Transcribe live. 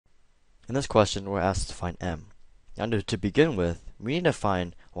In this question, we're asked to find m. Now, to begin with, we need to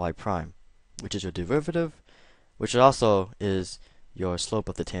find y prime, which is your derivative, which also is your slope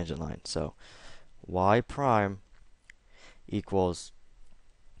of the tangent line. So, y prime equals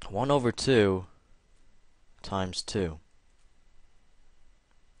 1 over 2 times 2,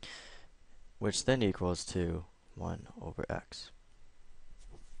 which then equals to 1 over x.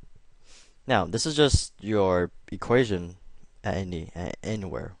 Now, this is just your equation at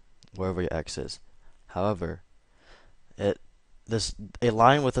anywhere, wherever your x is. However, a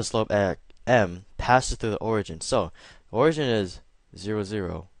line with a slope at m passes through the origin. So, the origin is 0,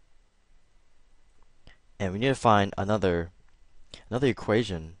 0, and we need to find another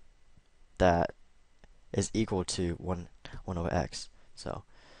equation that is equal to 1 over x. So,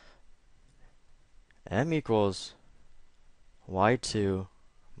 m equals y2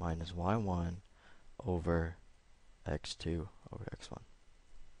 minus y1 over x2 over x1.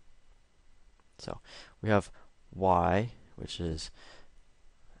 So we have y, which is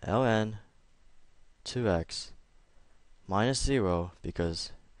ln 2x minus 0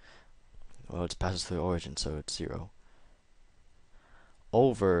 because, well, it passes through the origin, so it's 0,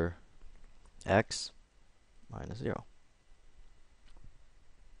 over x minus 0.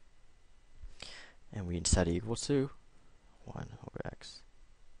 And we set it equal to 1 over x.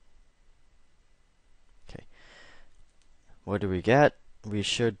 Okay. What do we get? We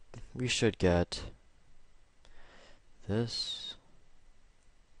should get this.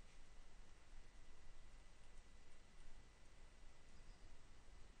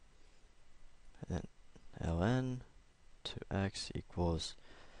 And then ln 2x equals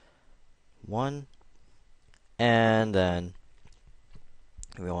 1. And then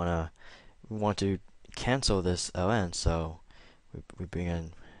we want to cancel this ln, so we bring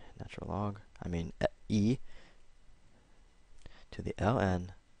in natural log, e to the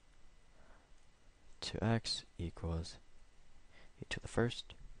ln 2x equals e to the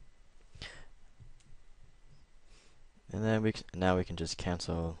first. And then now we can just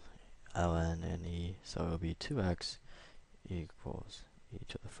cancel ln and e, so it'll be 2x equals e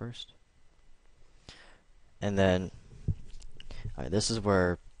to the first. And then, alright, this is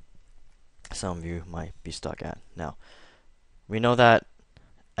where some of you might be stuck at. Now, we know that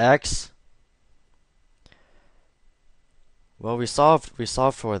x, well, we solved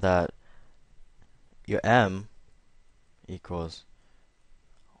for that your m equals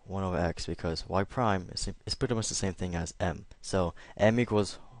 1 over x because y prime is pretty much the same thing as m. So m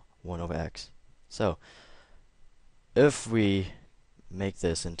equals 1 over x. So if we make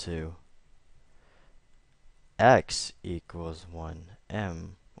this into x equals 1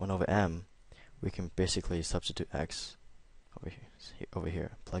 over m, we can basically substitute x over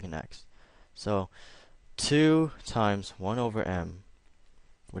here, plug in x. So 2 times 1 over m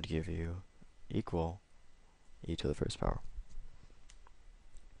would give you equal e to the first power.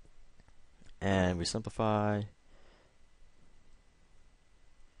 And we simplify,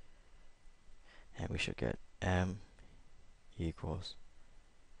 and we should get m equals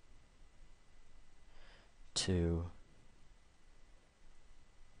 2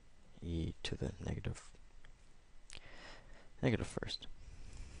 e to the negative first,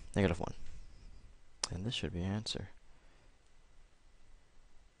 negative 1. And this should be an answer.